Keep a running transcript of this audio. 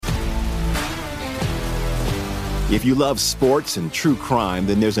If you love sports and true crime,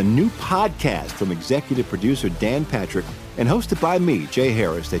 then there's a new podcast from executive producer Dan Patrick and hosted by me, Jay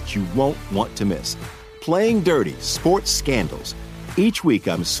Harris, that you won't want to miss. Playing Dirty: Sports Scandals. Each week,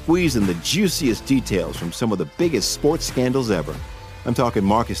 I'm squeezing the juiciest details from some of the biggest sports scandals ever. I'm talking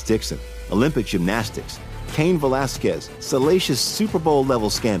Marcus Dixon, Olympic gymnastics, Cain Velasquez, salacious Super Bowl-level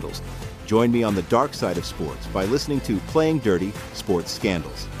scandals. Join me on the dark side of sports by listening to Playing Dirty: Sports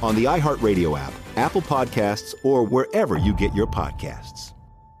Scandals on the iHeartRadio app, Apple Podcasts, or wherever you get your podcasts.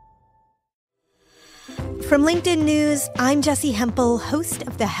 From LinkedIn News, I'm Jessie Hempel, host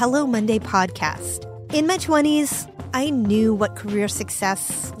of the Hello Monday podcast. In my 20s, I knew what career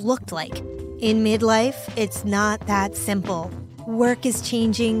success looked like. In midlife, it's not that simple. Work is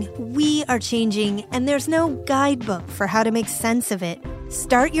changing, we are changing, and there's no guidebook for how to make sense of it.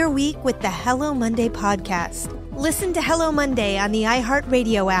 Start your week with the Hello Monday podcast. Listen to Hello Monday on the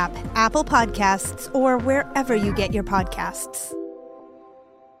iHeartRadio app, Apple Podcasts, or wherever you get your podcasts.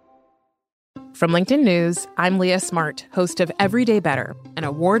 From LinkedIn News, I'm Leah Smart, host of Everyday Better, an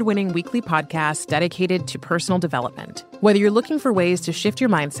award-winning weekly podcast dedicated to personal development. Whether you're looking for ways to shift your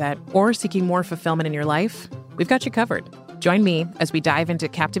mindset or seeking more fulfillment in your life, we've got you covered. Join me as we dive into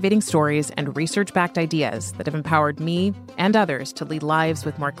captivating stories and research-backed ideas that have empowered me and others to lead lives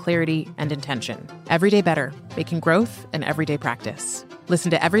with more clarity and intention. Everyday Better, making growth an everyday practice. Listen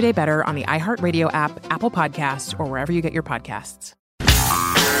to Everyday Better on the iHeartRadio app, Apple Podcasts, or wherever you get your podcasts.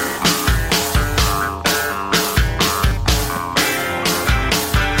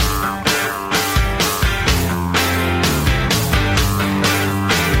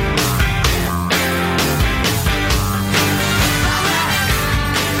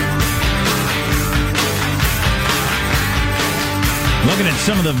 Looking at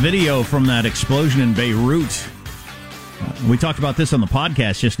some of the video from that explosion in Beirut. We talked about this on the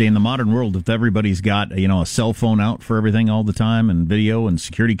podcast yesterday. In the modern world, if everybody's got a cell phone out for everything all the time and video and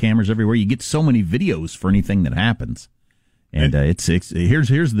security cameras everywhere, you get so many videos for anything that happens. And here's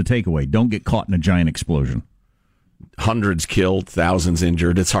the takeaway: don't get caught in a giant explosion. Hundreds killed, thousands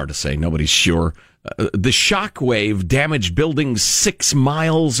injured. It's hard to say. Nobody's sure. The shock wave damaged buildings 6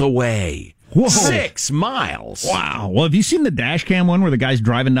 miles away. Whoa. 6 miles. Wow. Well, have you seen the dash cam one where the guy's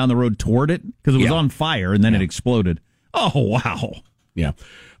driving down the road toward it? Because it was on fire and then it exploded. Oh, wow. Yeah.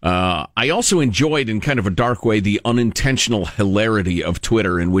 I also enjoyed, in kind of a dark way, the unintentional hilarity of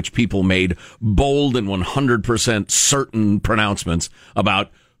Twitter, in which people made bold and 100% certain pronouncements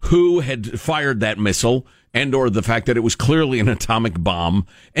about who had fired that missile and or the fact that it was clearly an atomic bomb.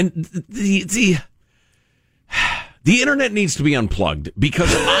 And the internet needs to be unplugged,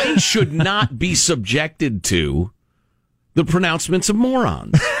 because I should not be subjected to the pronouncements of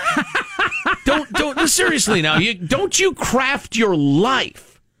morons. Don't seriously now. Don't you craft your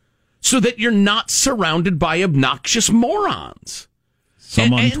life so that you're not surrounded by obnoxious morons?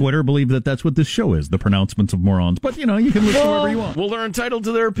 Some on Twitter believe that that's what this show is, the pronouncements of morons. But, you can listen wherever you want. Well, they're entitled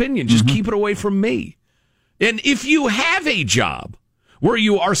to their opinion. Just keep it away from me. And if you have a job where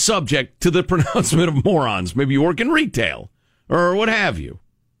you are subject to the pronouncement of morons, maybe you work in retail or what have you,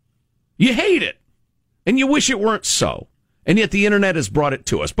 you hate it and you wish it weren't so, and yet the internet has brought it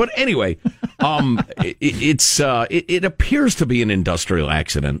to us. But anyway, it appears to be an industrial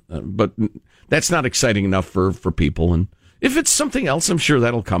accident, but that's not exciting enough for people. And if it's something else, I'm sure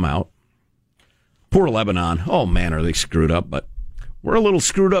that'll come out. Poor Lebanon. Oh man, are they screwed up? But we're a little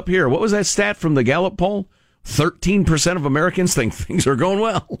screwed up here. What was that stat from the Gallup poll? 13% of Americans think things are going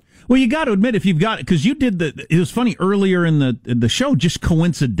well. Well, you got to admit, if you've got it, because you did it was funny earlier in the show, just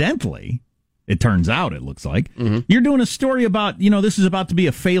coincidentally, it turns out, it looks like, you're doing a story about, this is about to be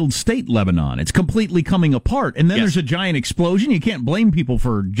a failed state, Lebanon. It's completely coming apart. And then there's a giant explosion. You can't blame people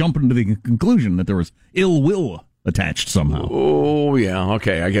for jumping to the conclusion that there was ill will attached somehow. Oh, yeah.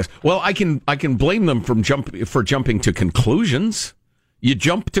 Okay, I guess. Well, I can blame them for jumping to conclusions. You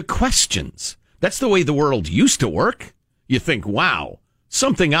jump to questions. That's the way the world used to work. You think, wow,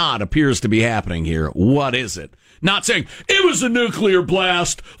 something odd appears to be happening here. What is it? Not saying, it was a nuclear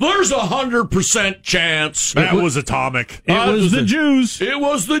blast. There's 100% chance. That was atomic. It was the Jews. It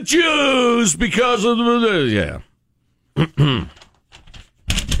was the Jews because of the... Yeah.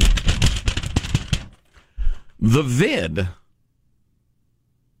 The vid...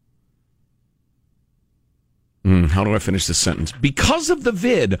 How do I finish this sentence? Because of the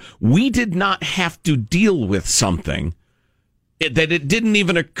vid, we did not have to deal with something that it didn't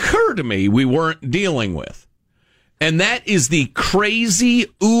even occur to me we weren't dealing with. And that is the crazy,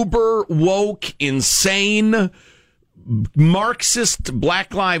 uber woke, insane, Marxist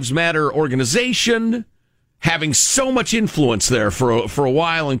Black Lives Matter organization having so much influence there for a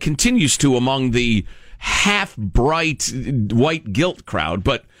while, and continues to among the half-bright white guilt crowd,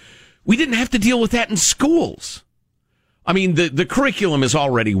 but we didn't have to deal with that in schools. I mean, the curriculum is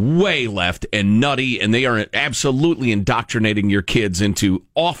already way left and nutty, and they are absolutely indoctrinating your kids into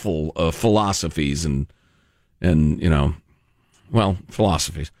awful philosophies and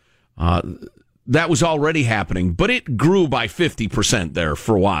philosophies. That was already happening, but it grew by 50% there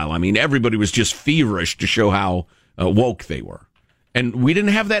for a while. I mean, everybody was just feverish to show how woke they were. And we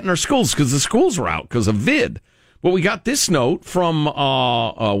didn't have that in our schools because the schools were out because of vid. But we got this note from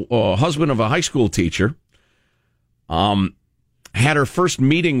a husband of a high school teacher. Had her first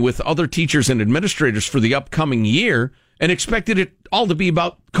meeting with other teachers and administrators for the upcoming year and expected it all to be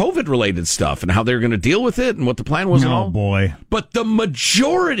about COVID-related stuff and how they were going to deal with it and what the plan was and all. Oh, boy. But the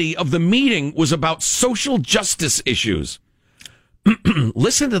majority of the meeting was about social justice issues.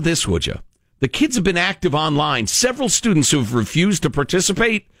 Listen to this, would you? The kids have been active online. Several students who have refused to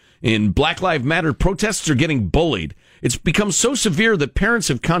participate in Black Lives Matter protests are getting bullied. It's become so severe that parents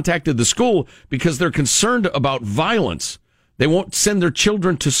have contacted the school because they're concerned about violence. They won't send their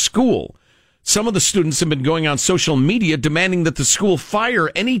children to school. Some of the students have been going on social media demanding that the school fire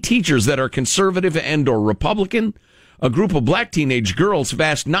any teachers that are conservative and or Republican. A group of black teenage girls have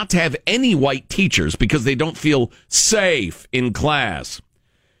asked not to have any white teachers because they don't feel safe in class.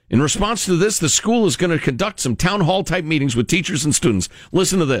 In response to this, the school is going to conduct some town hall type meetings with teachers and students.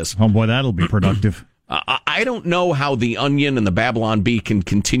 Listen to this. Oh, boy, that'll be productive. I don't know how The Onion and the Babylon Bee can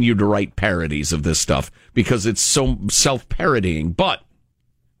continue to write parodies of this stuff because it's so self-parodying. But,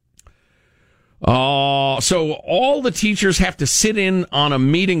 so all the teachers have to sit in on a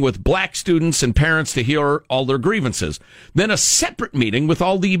meeting with black students and parents to hear all their grievances. Then a separate meeting with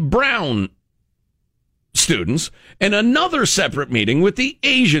all the brown students and another separate meeting with the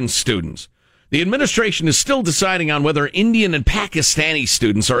Asian students. The administration is still deciding on whether Indian and Pakistani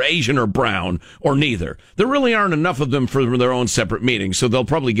students are Asian or brown or neither. There really aren't enough of them for their own separate meetings, so they'll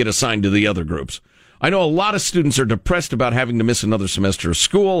probably get assigned to the other groups. I know a lot of students are depressed about having to miss another semester of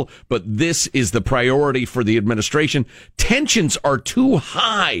school, but this is the priority for the administration. Tensions are too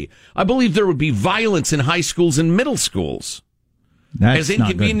high. I believe there would be violence in high schools and middle schools. That's as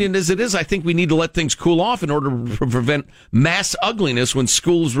inconvenient as it is, I think we need to let things cool off in order to prevent mass ugliness when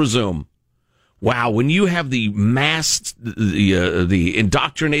schools resume. Wow, when you have the the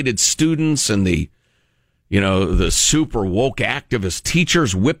indoctrinated students and the super woke activist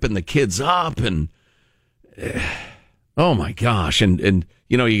teachers whipping the kids up and oh my gosh, and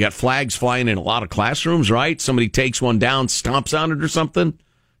you got flags flying in a lot of classrooms, right? Somebody takes one down, stomps on it or something.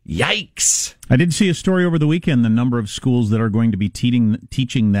 Yikes. I did see a story over the weekend, the number of schools that are going to be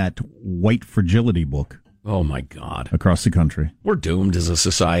teaching that white fragility book. Oh my God. Across the country. We're doomed as a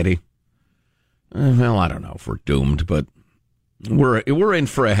society. Well, I don't know if we're doomed, but we're in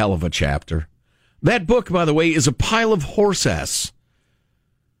for a hell of a chapter. That book, by the way, is a pile of horse ass,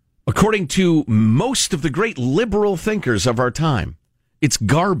 according to most of the great liberal thinkers of our time. It's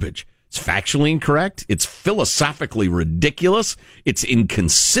garbage. It's factually incorrect. It's philosophically ridiculous. It's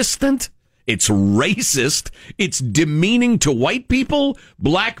inconsistent. It's racist. It's demeaning to white people,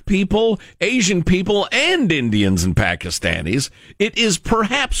 black people, Asian people, and Indians and Pakistanis. It is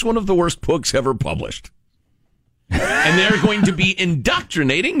perhaps one of the worst books ever published. And they're going to be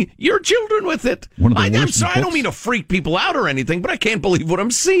indoctrinating your children with it. I'm sorry, I don't mean to freak people out or anything, but I can't believe what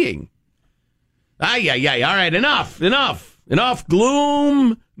I'm seeing. All right, enough.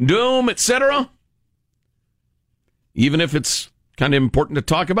 Gloom, doom, etc. Even if it's kind of important to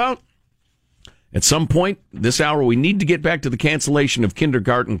talk about. At some point this hour, we need to get back to the cancellation of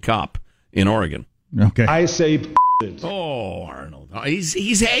Kindergarten Cop in Oregon. Okay. I say Oh, Arnold.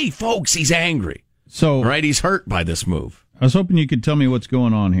 Hey, folks, he's angry. So, right, he's hurt by this move. I was hoping you could tell me what's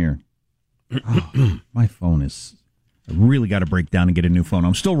going on here. My phone is... I really got to break down and get a new phone.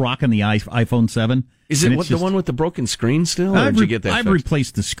 I'm still rocking the iPhone 7. Is it the one with the broken screen still? Or did you get that I've fixed?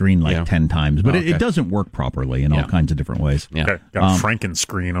 replaced the screen 10 times, but it doesn't work properly in all kinds of different ways. Yeah. Got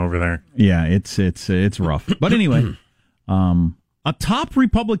Frankenscreen over there. Yeah, it's rough. But anyway, a top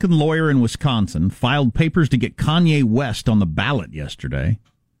Republican lawyer in Wisconsin filed papers to get Kanye West on the ballot yesterday.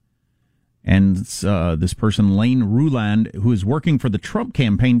 And this person, Lane Ruland, who is working for the Trump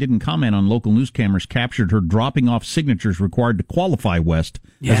campaign, didn't comment on local news cameras captured her dropping off signatures required to qualify West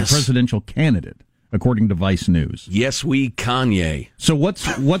as a presidential candidate, according to Vice News. Yes, we Kanye. So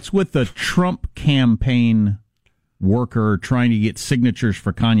what's with the Trump campaign worker trying to get signatures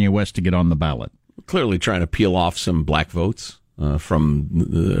for Kanye West to get on the ballot? Clearly trying to peel off some black votes from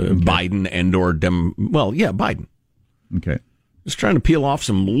Biden and or Biden. Okay. Just trying to peel off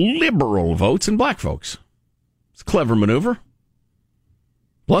some liberal votes and black folks. It's a clever maneuver.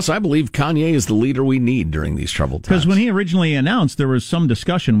 Plus, I believe Kanye is the leader we need during these troubled times. Because when he originally announced, there was some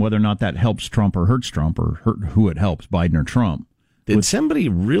discussion whether or not that helps Trump or hurts Trump, or who it helps, Biden or Trump. Did somebody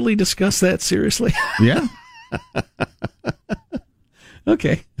really discuss that seriously? Yeah.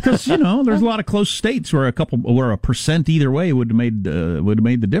 Okay. Because, there's a lot of close states where a percent either way would have made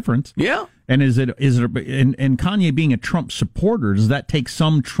the difference. Yeah. And and Kanye being a Trump supporter, does that take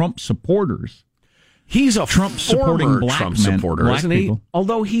some Trump supporters? He's a Trump supporting black Trump supporter, isn't he? People.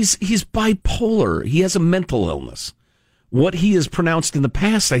 Although he's bipolar, he has a mental illness. What he has pronounced in the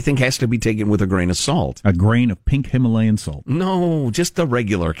past, I think, has to be taken with a grain of salt. A grain of pink Himalayan salt. No, just the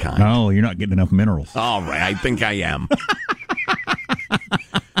regular kind. Oh, you're not getting enough minerals. All right, I think I am.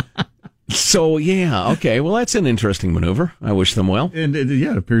 So, yeah, okay. Well, that's an interesting maneuver. I wish them well. And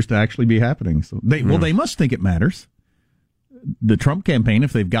it appears to actually be happening. So they must think it matters. The Trump campaign,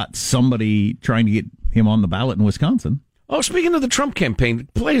 if they've got somebody trying to get him on the ballot in Wisconsin. Oh, speaking of the Trump campaign,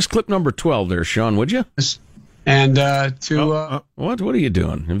 play us clip number 12 there, Sean, would you? And what are you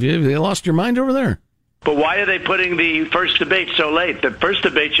doing? Have you lost your mind over there? But why are they putting the first debate so late? The first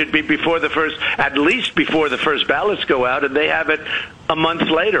debate should be at least before the first ballots go out, and they have it a month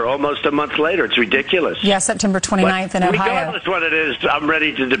later, almost a month later. It's ridiculous. Yeah, September 29th in Ohio. Regardless what it is, I'm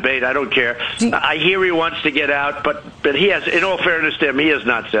ready to debate. I don't care. I hear he wants to get out, but he has, in all fairness to him, he has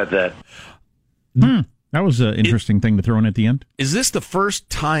not said that. That was an interesting thing to throw in at the end. Is this the first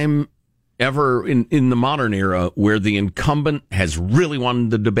time ever in the modern era where the incumbent has really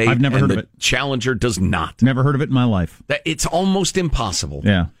wanted the debate? I've never heard of it. Challenger does not. Never heard of it in my life. It's almost impossible.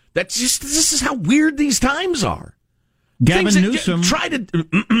 Yeah. This is how weird these times are. Gavin Newsom tried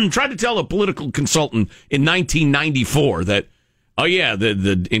to tell a political consultant in 1994 that,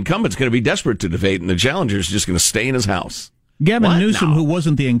 the incumbent's going to be desperate to debate and the challenger's just going to stay in his house. Gavin Newsom, who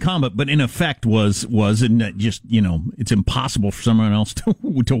wasn't the incumbent, but in effect was, and just, it's impossible for someone else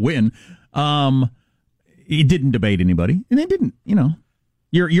to win. He didn't debate anybody, and they didn't.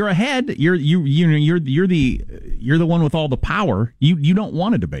 You're ahead. You're the one with all the power. You don't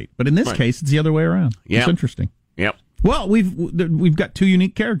want to debate, but in this case, it's the other way around. Yeah. It's interesting. Yep. Well, we've got two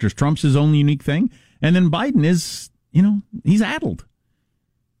unique characters. Trump's his own unique thing, and then Biden is, he's addled.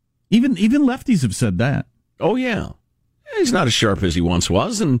 Even lefties have said that. Oh yeah. He's not as sharp as he once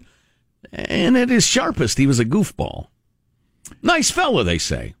was, and at his sharpest, he was a goofball. Nice fella, they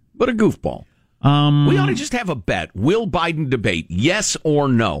say, but a goofball. We ought to just have a bet. Will Biden debate, yes or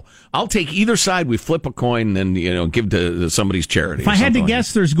no? I'll take either side. We flip a coin and give to somebody's charity. If I had to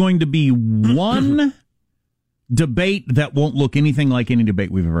guess, there's going to be one debate that won't look anything like any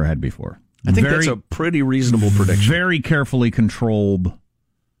debate we've ever had before. I think that's a pretty reasonable prediction. Very carefully controlled.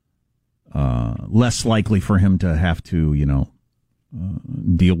 Less likely for him to have to,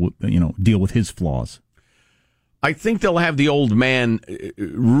 deal with his flaws. I think they'll have the old man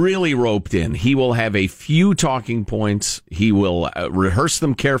really roped in. He will have a few talking points. He will rehearse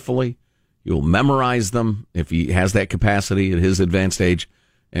them carefully. He will memorize them if he has that capacity at his advanced age,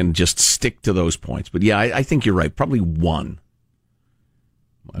 and just stick to those points. But yeah, I think you're right. Probably one.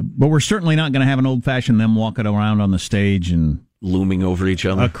 But we're certainly not going to have an old-fashioned them walking around on the stage and looming over each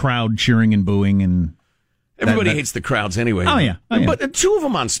other. A crowd cheering and booing, and everybody hates the crowds anyway. Oh yeah. But two of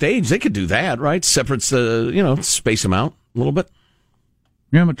them on stage, they could do that, right? Separate, space them out a little bit.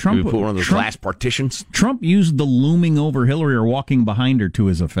 Yeah, but Trump put one of those glass partitions. Trump used the looming over Hillary or walking behind her to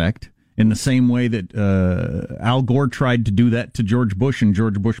his effect, in the same way that Al Gore tried to do that to George Bush, and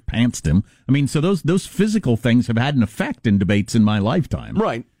George Bush pantsed him. I mean, so those physical things have had an effect in debates in my lifetime.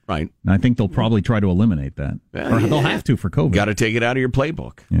 Right. And I think they'll probably try to eliminate that. Or they'll have to for COVID. Got to take it out of your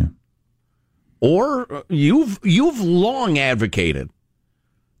playbook. Yeah. Or you've long advocated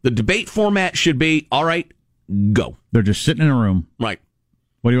the debate format should be, all right, go. They're just sitting in a room. Right.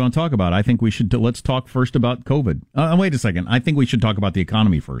 What do you want to talk about? I think we should let's talk first about COVID. Wait a second. I think we should talk about the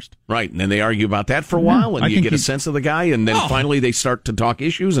economy first. Right. And then they argue about that for a while, and you get a sense of the guy, and then finally they start to talk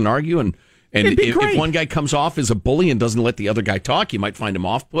issues and argue. And if one guy comes off as a bully and doesn't let the other guy talk, you might find him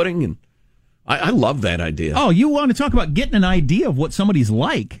off-putting. And I love that idea. Oh, you want to talk about getting an idea of what somebody's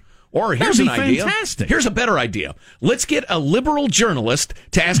like? Or here's an idea. Fantastic. Here's a better idea. Let's get a liberal journalist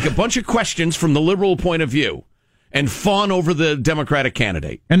to ask a bunch of questions from the liberal point of view and fawn over the Democratic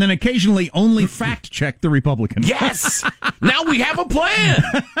candidate. And then occasionally only fact-check the Republican. Yes! Now we have a plan!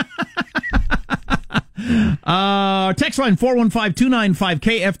 Text line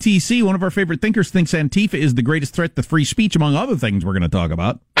 415-295-KFTC. One of our favorite thinkers thinks Antifa is the greatest threat to free speech, among other things we're going to talk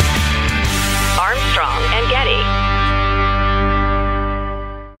about. Armstrong and Getty.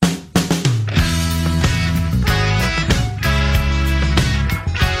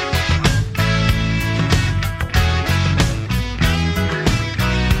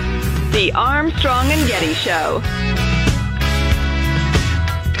 The Armstrong and Getty Show.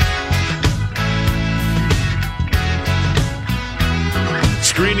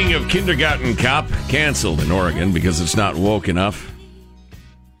 Screening of Kindergarten Cop canceled in Oregon because it's not woke enough.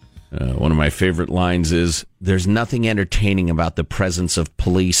 One of my favorite lines is, "There's nothing entertaining about the presence of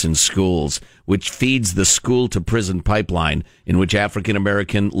police in schools, which feeds the school-to-prison pipeline in which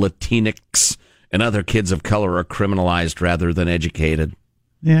African-American, Latinx, and other kids of color are criminalized rather than educated."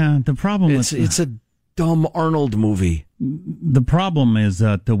 Yeah, the problem is... It's a dumb Arnold movie. The problem is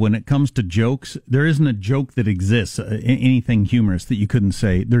that when it comes to jokes, there isn't a joke that exists, anything humorous that you couldn't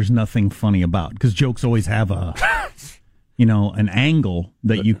say there's nothing funny about, because jokes always have a... an angle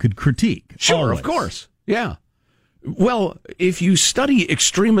that you could critique. Sure, always. Of course. Yeah. Well, if you study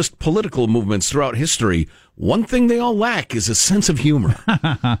extremist political movements throughout history, one thing they all lack is a sense of humor.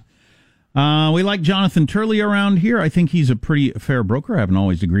 We like Jonathan Turley around here. I think he's a pretty fair broker. I haven't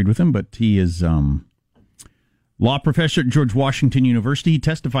always agreed with him, but he is law professor at George Washington University. He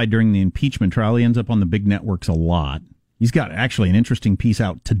testified during the impeachment trial. He ends up on the big networks a lot. He's got actually an interesting piece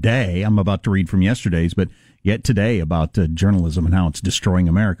out today. I'm about to read from yesterday's, but yet today about journalism and how it's destroying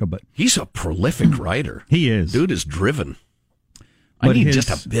America. But he's a prolific writer. He is. Dude is driven. I need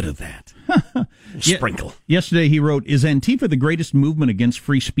just a bit of that. Sprinkle. Yesterday he wrote, "Is Antifa the greatest movement against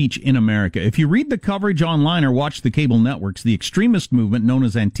free speech in America? If you read the coverage online or watch the cable networks, the extremist movement known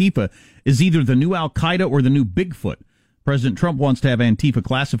as Antifa is either the new Al-Qaeda or the new Bigfoot. President Trump wants to have Antifa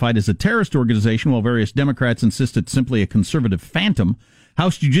classified as a terrorist organization, while various Democrats insist it's simply a conservative phantom.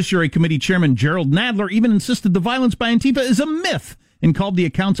 House Judiciary Committee Chairman Gerald Nadler even insisted the violence by Antifa is a myth and called the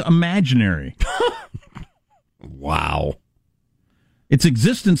accounts imaginary." Wow. "Its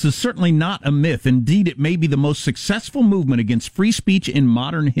existence is certainly not a myth. Indeed, it may be the most successful movement against free speech in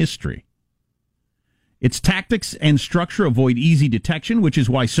modern history. Its tactics and structure avoid easy detection, which is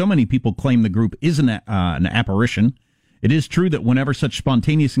why so many people claim the group is an apparition. It is true that whenever such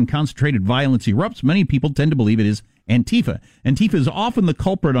spontaneous and concentrated violence erupts, many people tend to believe it is Antifa. Antifa is often the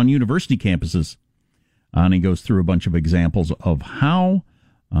culprit on university campuses." And he goes through a bunch of examples of how.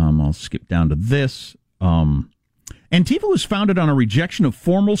 I'll skip down to this. Antifa was founded on a rejection of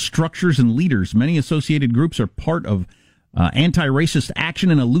formal structures and leaders. Many associated groups are part of anti-racist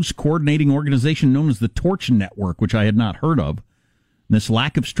action in a loose coordinating organization known as the Torch Network, which I had not heard of. This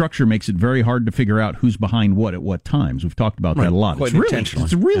lack of structure makes it very hard to figure out who's behind what at what times. We've talked about that a lot. Quite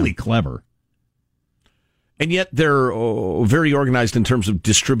It's really clever. And yet they're very organized in terms of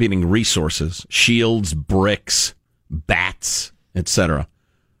distributing resources, shields, bricks, bats, etc.,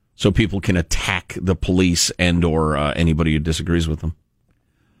 so people can attack the police and or anybody who disagrees with them.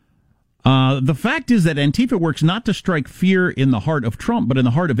 The fact is that Antifa works not to strike fear in the heart of Trump, but in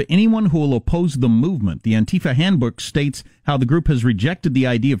the heart of anyone who will oppose the movement. The Antifa handbook states how the group has rejected the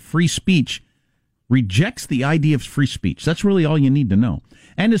idea of free speech. Rejects the idea of free speech. That's really all you need to know.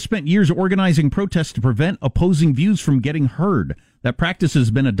 And has spent years organizing protests to prevent opposing views from getting heard. That practice has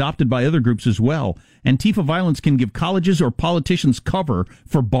been adopted by other groups as well. Antifa violence can give colleges or politicians cover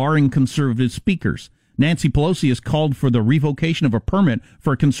for barring conservative speakers. Nancy Pelosi has called for the revocation of a permit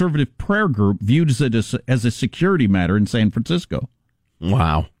for a conservative prayer group viewed as a security matter in San Francisco.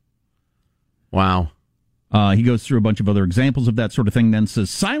 Wow. He goes through a bunch of other examples of that sort of thing, then says,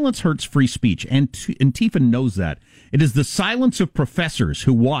 "Silence hurts free speech, and Antifa knows that. It is the silence of professors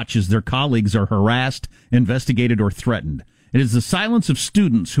who watch as their colleagues are harassed, investigated, or threatened. It is the silence of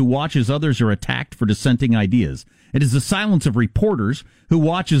students who watch as others are attacked for dissenting ideas. It is the silence of reporters who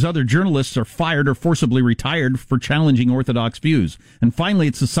watch as other journalists are fired or forcibly retired for challenging orthodox views. And finally,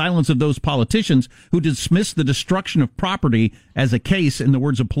 it's the silence of those politicians who dismiss the destruction of property as a case, in the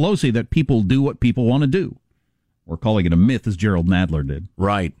words of Pelosi, that people do what people want to do." Or calling it a myth, as Gerald Nadler did.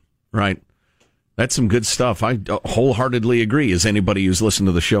 Right. That's some good stuff. I wholeheartly agree, as anybody who's listened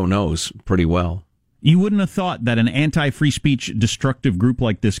to the show knows pretty well. You wouldn't have thought that an anti-free speech destructive group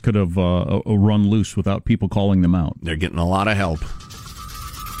like this could have run loose without people calling them out. They're getting a lot of help.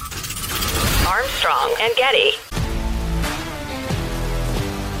 Armstrong and Getty.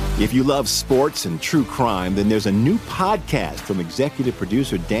 If you love sports and true crime, then there's a new podcast from executive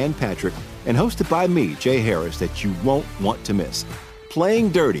producer Dan Patrick and hosted by me, Jay Harris, that you won't want to miss.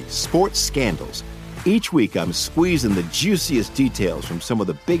 Playing Dirty: Sports Scandals. Each week, I'm squeezing the juiciest details from some of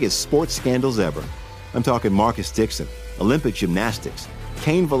the biggest sports scandals ever. I'm talking Marcus Dixon, Olympic gymnastics,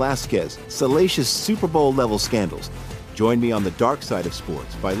 Cain Velasquez, salacious Super Bowl-level scandals. Join me on the dark side of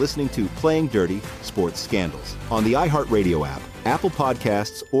sports by listening to Playing Dirty: Sports Scandals on the iHeartRadio app, Apple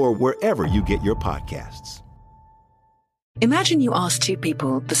Podcasts, or wherever you get your podcasts. Imagine you ask two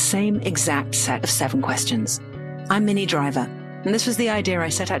people the same exact set of 7 questions. I'm Minnie Driver, And this was the idea I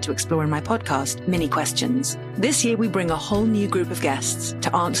set out to explore in my podcast, Mini Questions. This year, we bring a whole new group of guests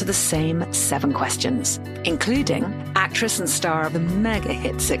to answer the same 7 questions, including actress and star of the mega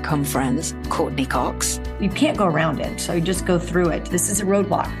hit sitcom Friends, Courtney Cox. You can't go around it, so you just go through it. This is a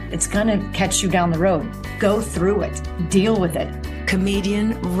roadblock. It's going to catch you down the road. Go through it. Deal with it.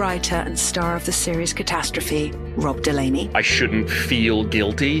 Comedian, writer, and star of the series Catastrophe, Rob Delaney. I shouldn't feel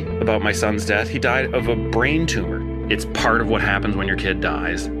guilty about my son's death. He died of a brain tumor. It's part of what happens when your kid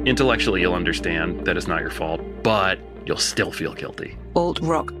dies. Intellectually, you'll understand that it's not your fault, but you'll still feel guilty.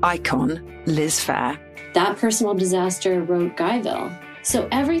 Alt-rock icon, Liz Phair. That personal disaster wrote Guyville. So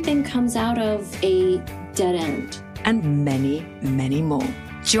everything comes out of a dead end. And many, many more.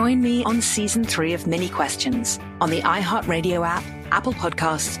 Join me on Season 3 of Mini Questions on the iHeartRadio app, Apple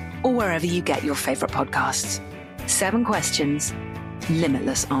Podcasts, or wherever you get your favorite podcasts. 7 questions,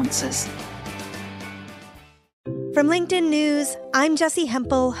 limitless answers. From LinkedIn News, I'm Jessie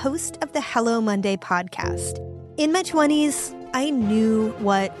Hempel, host of the Hello Monday podcast. In my 20s, I knew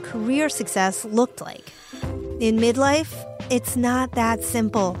what career success looked like. In midlife, it's not that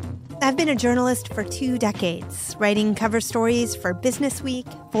simple. I've been a journalist for 2 decades, writing cover stories for Business Week,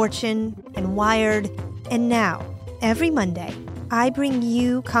 Fortune, and Wired. And now, every Monday, I bring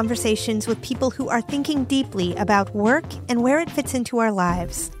you conversations with people who are thinking deeply about work and where it fits into our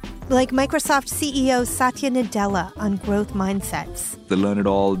lives. Like Microsoft CEO Satya Nadella on growth mindsets. The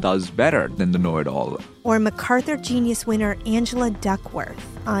learn-it-all does better than the know-it-all. Or MacArthur Genius winner Angela Duckworth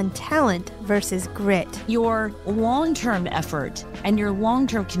on talent versus grit. Your long-term effort and your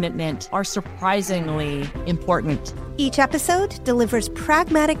long-term commitment are surprisingly important. Each episode delivers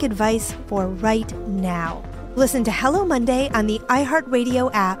pragmatic advice for right now. Listen to Hello Monday on the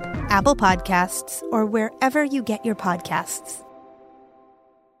iHeartRadio app, Apple Podcasts, or wherever you get your podcasts.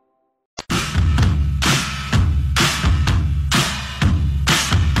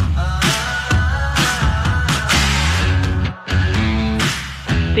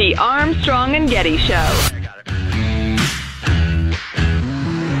 The Armstrong and Getty Show.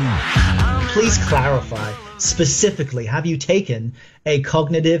 Please clarify specifically, have you taken a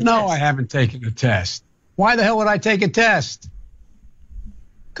cognitive test? No, I haven't taken a test. Why the hell would I take a test?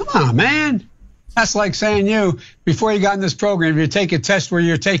 Come on, man. That's like saying you, before you got in this program, you take a test where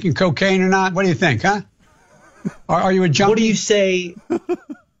you're taking cocaine or not. What do you think, huh? Are you a junkie? What do you say?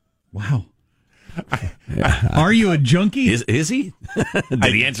 Wow. Are you a junkie? Is he?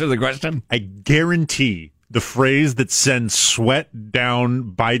 Did he answer the question? I guarantee the phrase that sends sweat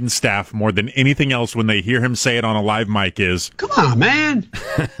down Biden's staff more than anything else when they hear him say it on a live mic is, come on, man.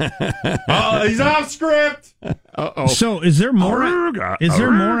 Oh, he's off script. Uh-oh. So is there more? Is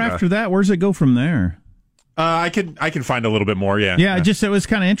there more after that? Where does it go from there? I can find a little bit more, yeah. Yeah, it was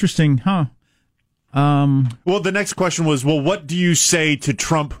kind of interesting, huh? Well, the next question was, well, what do you say to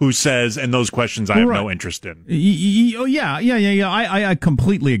Trump who says, and those questions I have no interest in. Oh, yeah. I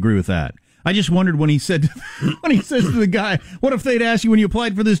completely agree with that. I just wondered when he said, when he says to the guy, what if they'd ask you when you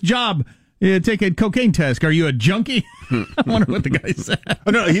applied for this job, take a cocaine test? Are you a junkie? I wonder what the guy said.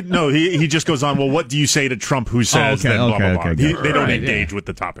 He just goes on, well, what do you say to Trump who says, blah, blah, blah. They don't engage with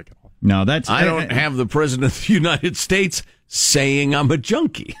the topic at all. No, I don't have the president of the United States saying I'm a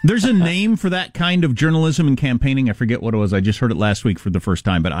junkie. There's a name for that kind of journalism and campaigning. I forget what it was. I just heard it last week for the first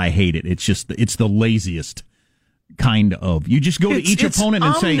time, but I hate it. It's the laziest kind of. You just go to each opponent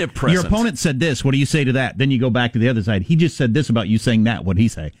and say, your opponent said this. What do you say to that? Then you go back to the other side. He just said this about you saying that. What'd he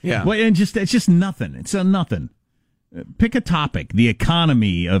say? Yeah. Well, and it's just nothing. It's a nothing. Pick a topic, the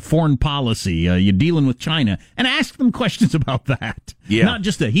economy, foreign policy, you're dealing with China, and ask them questions about that. Yeah. Not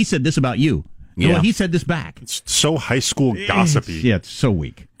just he said this about you. Yeah. Well, he said this back. It's so high school gossipy. It's so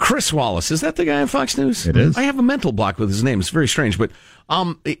weak. Chris Wallace, is that the guy on Fox News? It is. I have a mental block with his name. It's very strange, but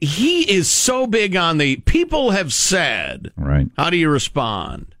he is so big on the people have said. Right. How do you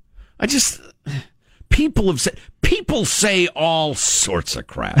respond? People say all sorts of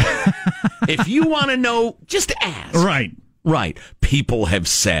crap. If you want to know, just ask. Right. People have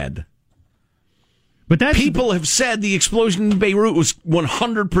said. But people have said the explosion in Beirut was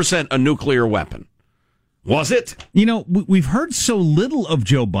 100% a nuclear weapon. Was it? You know, we've heard so little of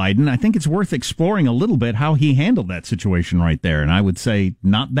Joe Biden. I think it's worth exploring a little bit how he handled that situation right there. And I would say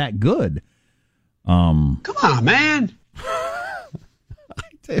not that good. Come on, man.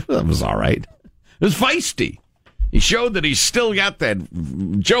 That was all right. It was feisty. He showed that he's still got that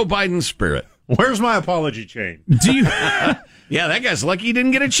Joe Biden spirit. Where's my apology chain? Do you? Yeah, that guy's lucky he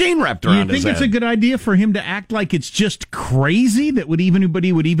didn't get a chain wrapped around his head. Do you think it's a good idea for him to act like it's just crazy that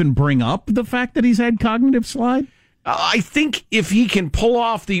anybody would even bring up the fact that he's had cognitive slide? I think if he can pull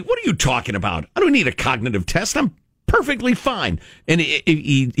off what are you talking about? I don't need a cognitive test. I'm perfectly fine. And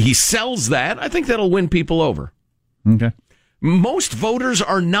he sells that. I think that'll win people over. Okay. Most voters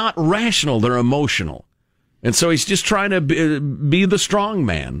are not rational. They're emotional. And so he's just trying to be the strong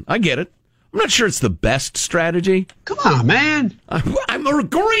man. I get it. I'm not sure it's the best strategy. Come on, man. I'm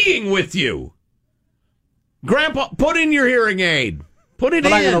agreeing with you. Grandpa, put in your hearing aid. Put it in.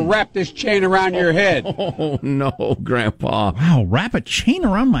 But I'm going to wrap this chain around your head. Oh, no, Grandpa. Wow, wrap a chain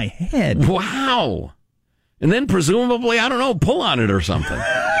around my head. Wow. And then presumably, I don't know, pull on it or something.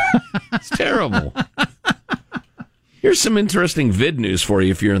 It's terrible. Here's some interesting vid news for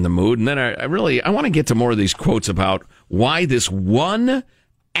you if you're in the mood. And then I want to get to more of these quotes about why this one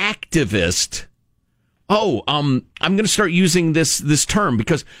activist. I'm going to start using this term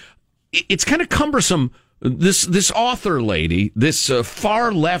because it's kind of cumbersome. This author lady, this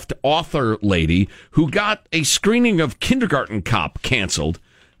far left author lady who got a screening of Kindergarten Cop canceled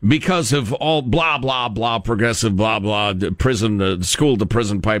because of all blah, blah, blah, progressive, blah, blah, prison, school to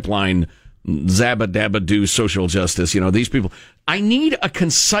prison pipeline, zabba dabba do social justice. You know, these people. I need a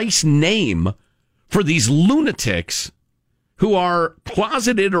concise name for these lunatics who are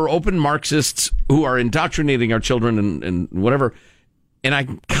closeted or open Marxists who are indoctrinating our children and whatever. And I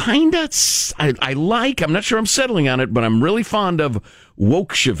kind of, I'm not sure I'm settling on it, but I'm really fond of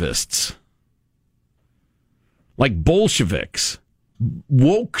wokeshevists. Like Bolsheviks.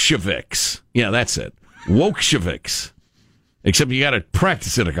 Wokesheviks. Yeah, that's it. Wokesheviks. Except you got to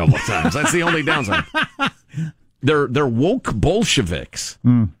practice it a couple of times. That's the only downside. They're woke Bolsheviks.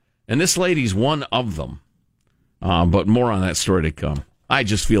 And this lady's one of them. But more on that story to come. I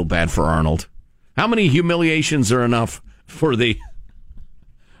just feel bad for Arnold. How many humiliations are enough for the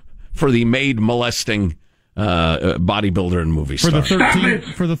maid molesting bodybuilder and movie star?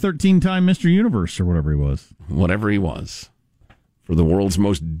 For the 13-time Mr. Universe or whatever he was. Whatever he was. For the world's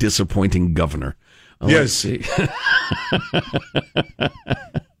most disappointing governor. Yes. See.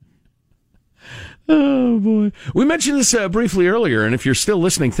 Oh, boy. We mentioned this briefly earlier, and if you're still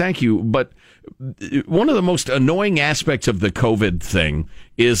listening, thank you. But one of the most annoying aspects of the COVID thing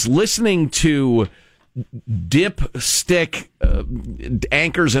is listening to dipstick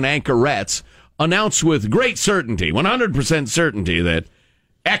anchors and anchorettes announce with great certainty, 100% certainty, that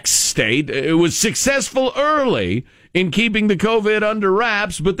X state was successful early in keeping the COVID under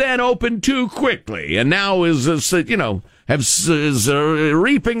wraps, but then opened too quickly, and now is reaping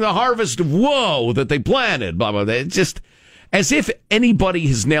the harvest of woe that they planted. Blah blah. It's just as if anybody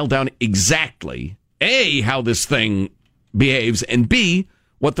has nailed down exactly A, how this thing behaves, and B,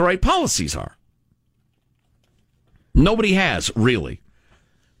 what the right policies are. Nobody has, really.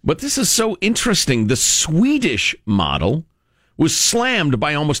 But this is so interesting. The Swedish model was slammed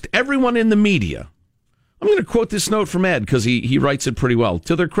by almost everyone in the media. I'm going to quote this note from Ed because he writes it pretty well.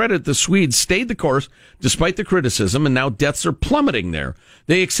 To their credit, the Swedes stayed the course despite the criticism, and now deaths are plummeting there.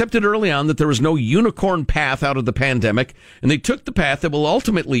 They accepted early on that there was no unicorn path out of the pandemic, and they took the path that will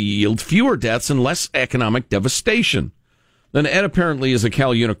ultimately yield fewer deaths and less economic devastation. Then Ed apparently is a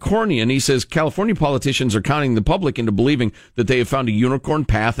Cal unicornian. He says California politicians are conning the public into believing that they have found a unicorn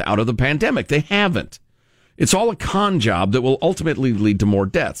path out of the pandemic. They haven't. It's all a con job that will ultimately lead to more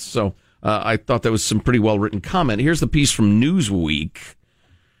deaths. So I thought that was some pretty well-written comment. Here's the piece from Newsweek,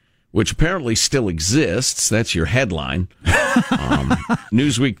 which apparently still exists. That's your headline.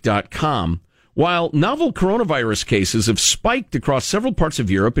 Newsweek.com. While novel coronavirus cases have spiked across several parts of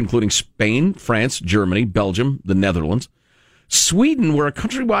Europe, including Spain, France, Germany, Belgium, the Netherlands, Sweden, where a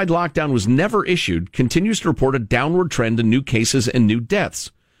countrywide lockdown was never issued, continues to report a downward trend in new cases and new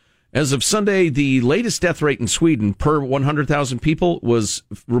deaths. As of Sunday, the latest death rate in Sweden per 100,000 people was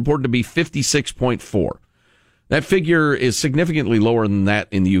reported to be 56.4. That figure is significantly lower than that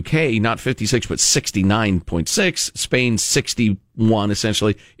in the UK, not 56, but 69.6. Spain, 61,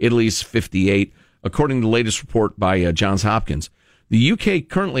 essentially. Italy's 58, according to the latest report by Johns Hopkins. The UK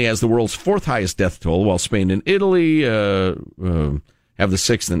currently has the world's fourth highest death toll, while Spain and Italy have the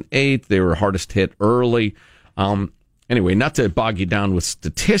sixth and eighth. They were hardest hit early. Anyway, not to bog you down with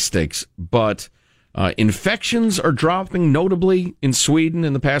statistics, but infections are dropping notably in Sweden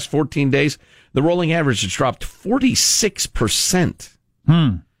in the past 14 days. The rolling average has dropped 46%.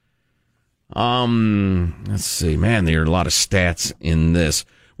 Let's see. Man, there are a lot of stats in this.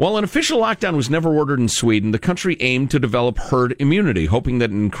 While an official lockdown was never ordered in Sweden, the country aimed to develop herd immunity, hoping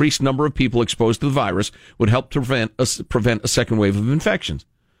that an increased number of people exposed to the virus would help to prevent a second wave of infections.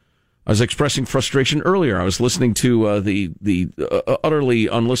 I was expressing frustration earlier. I was listening to the utterly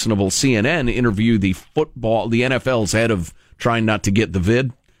unlistenable CNN interview the NFL's head of trying not to get the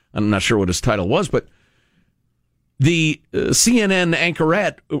vid. I'm not sure what his title was, but the CNN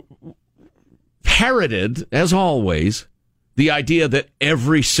anchorette parroted, as always, the idea that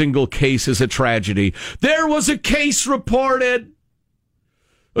every single case is a tragedy. There was a case reported.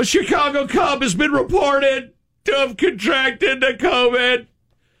 A Chicago Cub has been reported to have contracted the COVID.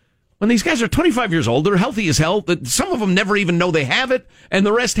 When these guys are 25 years old, they're healthy as hell. Some of them never even know they have it, and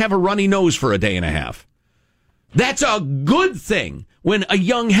the rest have a runny nose for a day and a half. That's a good thing when a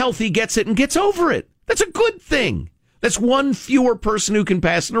young healthy gets it and gets over it. That's a good thing. That's one fewer person who can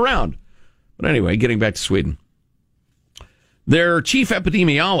pass it around. But anyway, getting back to Sweden. Their chief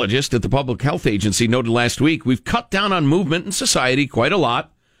epidemiologist at the Public Health Agency noted last week, we've cut down on movement in society quite a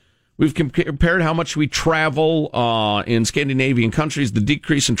lot. We've compared how much we travel in Scandinavian countries. The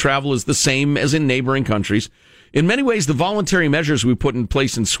decrease in travel is the same as in neighboring countries. In many ways, the voluntary measures we put in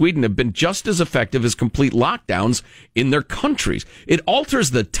place in Sweden have been just as effective as complete lockdowns in their countries. It alters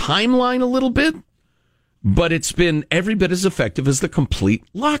the timeline a little bit, but it's been every bit as effective as the complete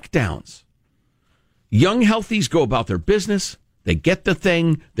lockdowns. Young healthies go about their business. They get the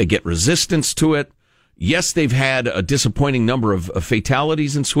thing. They get resistance to it. Yes, they've had a disappointing number of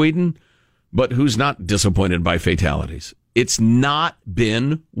fatalities in Sweden, but who's not disappointed by fatalities? It's not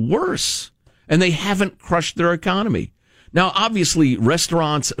been worse, and they haven't crushed their economy. Now, obviously,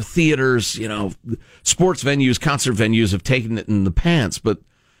 restaurants, theaters, sports venues, concert venues have taken it in the pants, but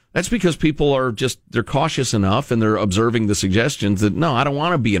that's because people are they're cautious enough and they're observing the suggestions that, no, I don't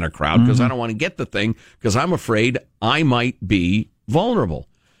want to be in a crowd because I don't want to get the thing because I'm afraid I might be vulnerable.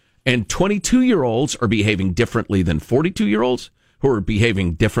 And 22-year-olds are behaving differently than 42-year-olds, who are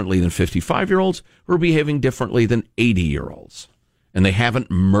behaving differently than 55-year-olds, who are behaving differently than 80-year-olds. And they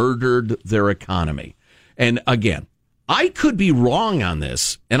haven't murdered their economy. And again, I could be wrong on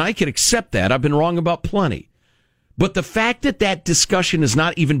this, and I can accept that. I've been wrong about plenty. But the fact that that discussion is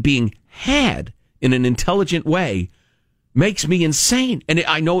not even being had in an intelligent way makes me insane. And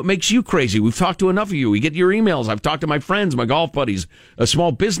I know it makes you crazy. We've talked to enough of you. We get your emails. I've talked to my friends, my golf buddies,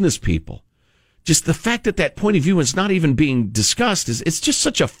 small business people. Just the fact that that point of view is not even being discussed it's just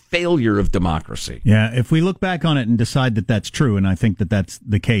such a failure of democracy. Yeah, if we look back on it and decide that that's true, and I think that that's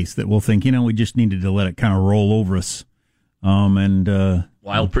the case, that we'll think, we just needed to let it kind of roll over us.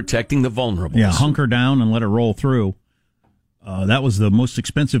 While protecting the vulnerable. Yeah, hunker down and let it roll through. That was the most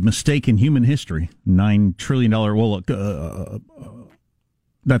expensive mistake in human history. $9 trillion. Well,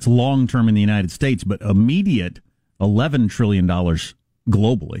 that's long term in the United States, but immediate $11 trillion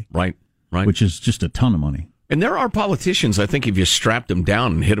globally. Right. Which is just a ton of money. And there are politicians, I think, if you strapped them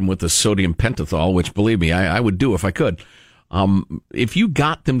down and hit them with the sodium pentothal, which, believe me, I would do if I could. If you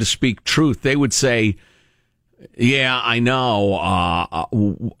got them to speak truth, they would say, yeah, I know.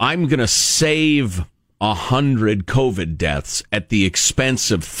 I'm going to save 100 COVID deaths at the expense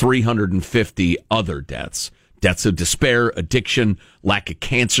of 350 other deaths. Deaths of despair, addiction, lack of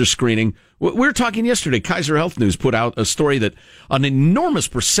cancer screening. We were talking yesterday, Kaiser Health News put out a story that an enormous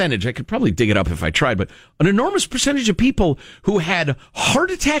percentage, I could probably dig it up if I tried, but an enormous percentage of people who had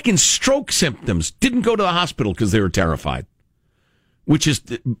heart attack and stroke symptoms didn't go to the hospital because they were terrified. Which is,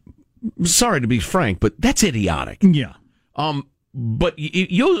 sorry to be frank, but that's idiotic. Yeah. But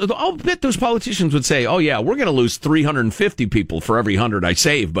I'll bet those politicians would say, oh, yeah, we're going to lose 350 people for every 100 I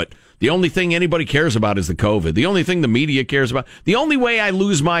save, but the only thing anybody cares about is the COVID. The only thing the media cares about, the only way I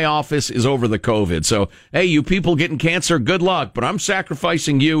lose my office is over the COVID. So, hey, you people getting cancer, good luck, but I'm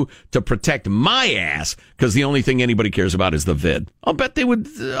sacrificing you to protect my ass because the only thing anybody cares about is the vid. I'll bet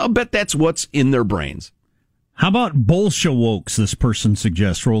that's what's in their brains. How about Bolshewokes, this person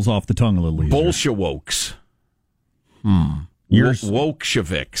suggests, rolls off the tongue a little easier. Bolshewokes.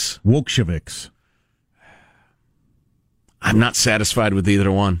 Wokesheviks. I'm not satisfied with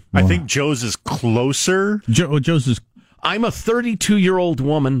either one. I think Joe's is closer. Joe's is. I'm a 32-year-old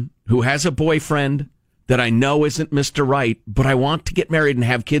woman who has a boyfriend that I know isn't Mr. Right, but I want to get married and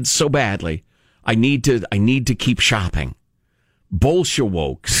have kids so badly. I need to keep shopping.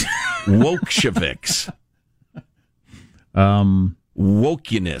 Bolshewokes. Wokesheviks.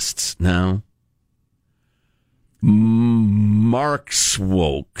 Wokeunists. No. Marxwokes.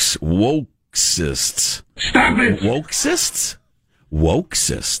 Wokesists. Stop it! Wokesists?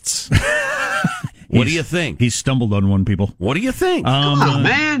 Wokesists. What do you think? He's stumbled on one, people. What do you think? Come on,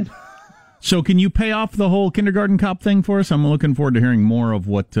 man. So can you pay off the whole kindergarten cop thing for us? I'm looking forward to hearing more of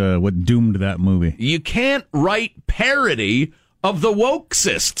what doomed that movie. You can't write parody of the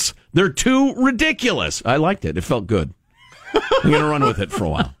wokesists. They're too ridiculous. I liked it. It felt good. I'm going to run with it for a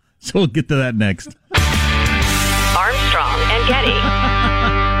while. So we'll get to that next. Armstrong and Getty.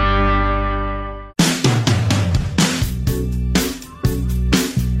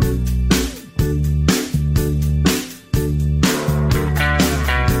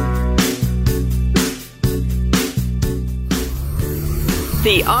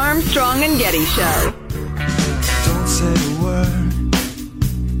 Armstrong and Getty Show. Don't say a word.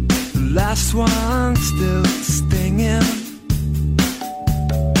 The last one still stinging.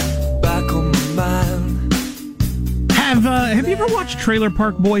 Back on my mind. Have you ever watched Trailer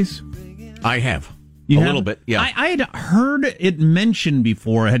Park Boys? I have. You a have? little bit, yeah. I had heard it mentioned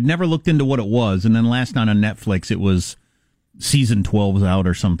before. I had never looked into what it was. And then last night on Netflix, it was season 12's out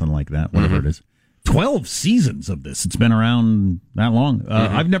or something like that, whatever it is. 12 seasons of this. It's been around that long.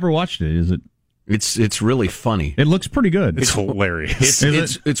 I've never watched it. Is it? It's really funny. It looks pretty good. It's hilarious.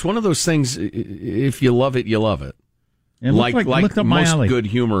 It's one of those things, if you love it, you love it. Like most good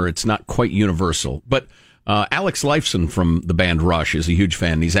humor, it's not quite universal. But Alex Lifeson from the band Rush is a huge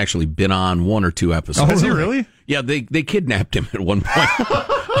fan. He's actually been on one or two episodes. Oh, is he really? Yeah, they kidnapped him at one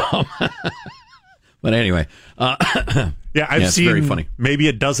point. But anyway, I've seen very funny. Maybe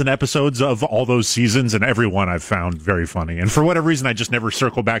a dozen episodes of all those seasons, and every one I've found very funny. And for whatever reason, I just never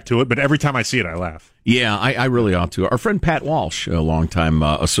circle back to it. But every time I see it, I laugh. Yeah, I really ought to. Our friend Pat Walsh, a longtime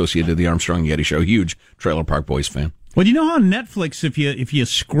associate of the Armstrong and Getty Show, huge Trailer Park Boys fan. Well, you know how on Netflix, if you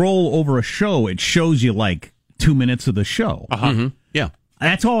scroll over a show, it shows you like 2 minutes of the show. Yeah.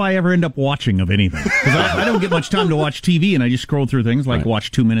 That's all I ever end up watching of anything. Because I don't get much time to watch TV, and I just scroll through things,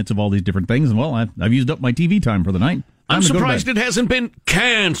 watch 2 minutes of all these different things, and, well, I've used up my TV time for the night. I'm surprised it hasn't been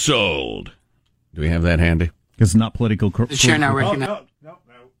canceled. Do we have that handy? Because it's not political. The chair now recognizes. No.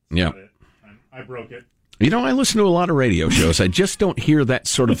 Yeah. I broke it. You know, I listen to a lot of radio shows. I just don't hear that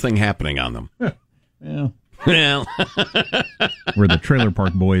sort of thing happening on them. Yeah. Well, we're the Trailer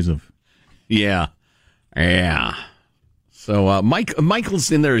Park Boys of. Yeah. So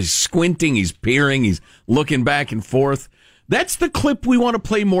Michael's in there, he's squinting, he's peering, he's looking back and forth. That's the clip we want to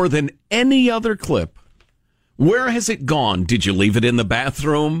play more than any other clip. Where has it gone? Did you leave it in the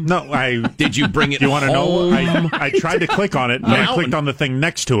bathroom? No, Did you bring it you want to know? home? I tried to click on it, and I clicked on the thing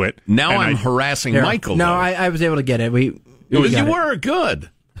next to it. Now I'm harassing Michael. No, I was able to get it. You were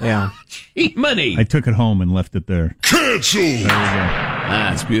good. Yeah. Cheap money. I took it home and left it there. Cancel. There we go.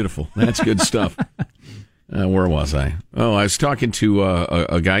 That's beautiful. That's good stuff. Where was I? Oh, I was talking to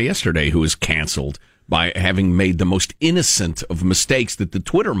a guy yesterday who was canceled by having made the most innocent of mistakes that the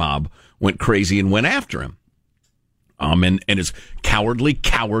Twitter mob went crazy and went after him. And his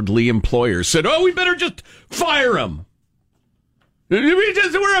cowardly employers said, "Oh, we better just fire him.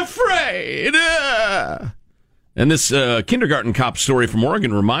 We're afraid." And this kindergarten cop story from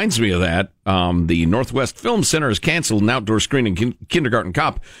Oregon reminds me of that. The Northwest Film Center has canceled an outdoor screening Kindergarten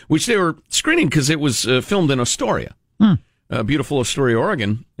Cop, which they were screening because it was filmed in Astoria, beautiful Astoria,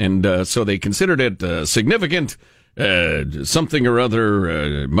 Oregon. And so they considered it a significant something or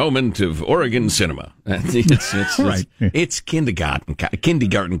other moment of Oregon cinema. It's right. It's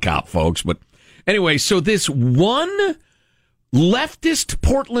kindergarten cop, folks. But anyway, so this one leftist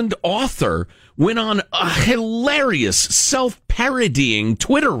Portland author went on a hilarious self-parodying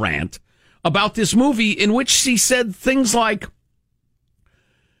Twitter rant about this movie in which she said things like,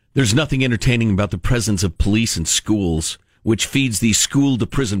 "There's nothing entertaining about the presence of police in schools, which feeds the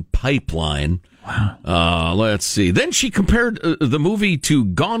school-to-prison pipeline." Wow. Let's see. Then she compared the movie to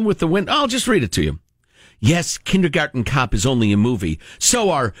Gone with the Wind. I'll just read it to you. "Yes, Kindergarten Cop is only a movie.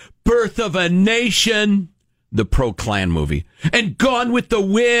 So are Birth of a Nation," the pro-Klan movie, "and Gone with the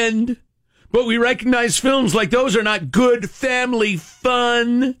Wind. But we recognize films like those are not good family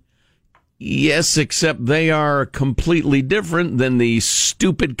fun." Yes, except they are completely different than the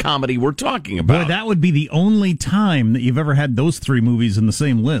stupid comedy we're talking about. Boy, that would be the only time that you've ever had those three movies in the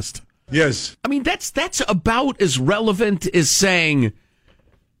same list. Yes. I mean, that's about as relevant as saying,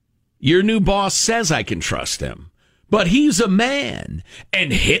 your new boss says I can trust him, but he's a man,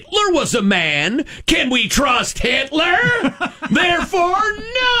 and Hitler was a man. Can we trust Hitler? Therefore,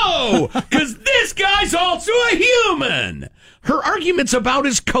 no, because this guy's also a human. Her argument's about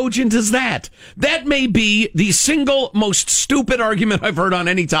as cogent as that. That may be the single most stupid argument I've heard on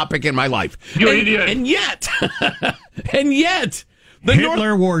any topic in my life. You idiot. And yet,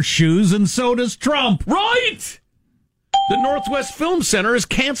 Hitler wore shoes, and so does Trump. Right! The Northwest Film Center has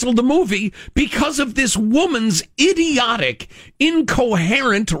canceled the movie because of this woman's idiotic,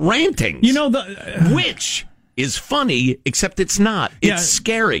 incoherent rantings. You know, which is funny, except it's not. It's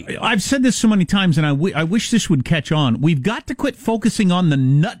scary. I've said this so many times, and I wish this would catch on. We've got to quit focusing on the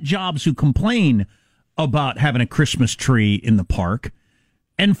nut jobs who complain about having a Christmas tree in the park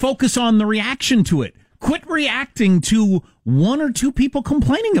and focus on the reaction to it. Quit reacting to one or two people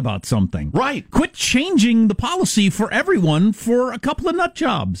complaining about something. Right. Quit changing the policy for everyone for a couple of nut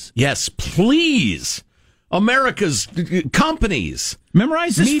jobs. Yes, please. America's companies.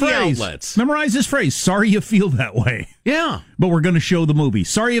 Memorize this media phrase. outlets. Memorize this phrase. Sorry you feel that way. Yeah. But we're going to show the movie.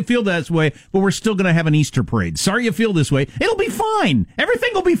 Sorry you feel that way, but we're still going to have an Easter parade. Sorry you feel this way. It'll be fine. Everything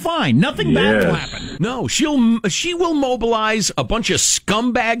will be fine. Nothing bad will happen. No, she will mobilize a bunch of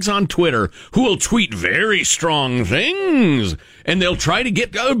scumbags on Twitter who will tweet very strong things, and they'll try to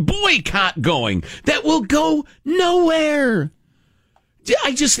get a boycott going that will go nowhere.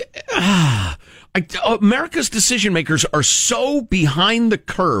 America's decision makers are so behind the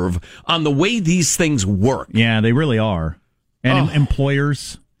curve on the way these things work. Yeah, they really are. And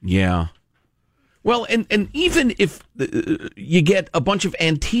employers. Yeah. Well, and even if you get a bunch of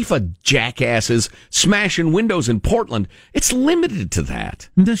Antifa jackasses smashing windows in Portland, it's limited to that.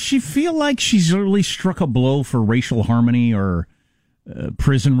 Does she feel like she's really struck a blow for racial harmony or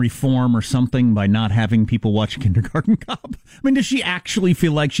prison reform or something by not having people watch Kindergarten Cop? I mean, does she actually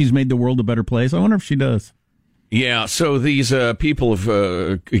feel like she's made the world a better place? I wonder if she does. Yeah, so these people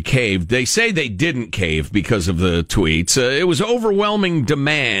have caved. They say they didn't cave because of the tweets. It was overwhelming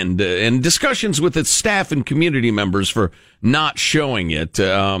demand and discussions with its staff and community members for not showing it.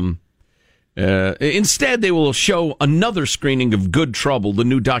 Instead, they will show another screening of Good Trouble, the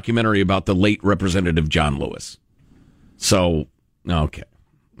new documentary about the late Representative John Lewis. So, okay.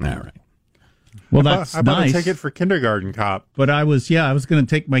 All right. Well, that's how about nice. a ticket for Kindergarten Cop? But I was going to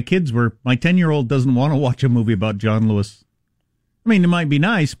take my kids where my 10-year-old doesn't want to watch a movie about John Lewis. I mean, it might be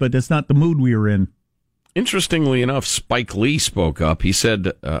nice, but that's not the mood we were in. Interestingly enough, Spike Lee spoke up. He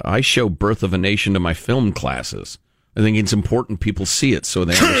said, I show Birth of a Nation to my film classes. I think it's important people see it so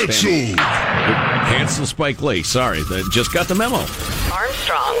they understand. Cancel Spike Lee. Sorry, just got the memo.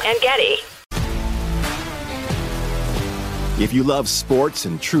 Armstrong and Getty. If you love sports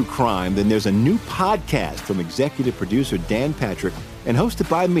and true crime, then there's a new podcast from executive producer Dan Patrick and hosted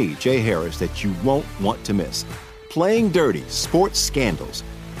by me, Jay Harris, that you won't want to miss. Playing Dirty: Sports Scandals.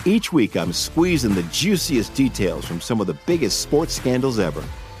 Each week, I'm squeezing the juiciest details from some of the biggest sports scandals ever.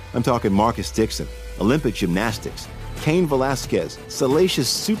 I'm talking Marcus Dixon, Olympic gymnastics, Cain Velasquez, salacious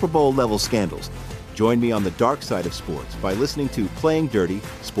Super Bowl-level scandals. Join me on the dark side of sports by listening to Playing Dirty: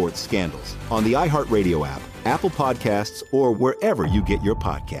 Sports Scandals on the iHeartRadio app, Apple Podcasts, or wherever you get your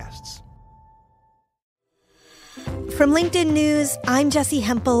podcasts. From LinkedIn News, I'm Jessie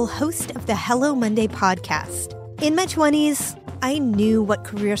Hempel, host of the Hello Monday podcast. In my 20s, I knew what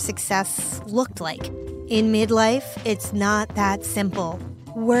career success looked like. In midlife, it's not that simple.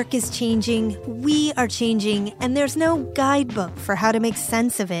 Work is changing, we are changing, and there's no guidebook for how to make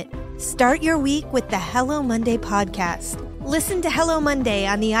sense of it. Start your week with the Hello Monday podcast. Listen to Hello Monday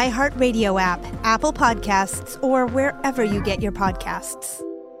on the iHeartRadio app, Apple Podcasts, or wherever you get your podcasts.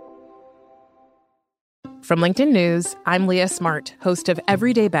 From LinkedIn News, I'm Leah Smart, host of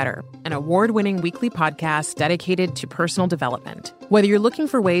Everyday Better, an award-winning weekly podcast dedicated to personal development. Whether you're looking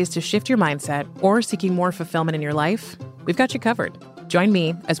for ways to shift your mindset or seeking more fulfillment in your life, we've got you covered. Join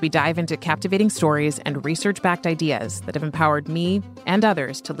me as we dive into captivating stories and research-backed ideas that have empowered me and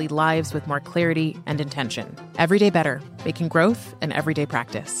others to lead lives with more clarity and intention. Everyday Better, making growth an everyday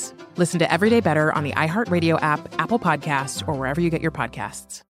practice. Listen to Everyday Better on the iHeartRadio app, Apple Podcasts, or wherever you get your podcasts.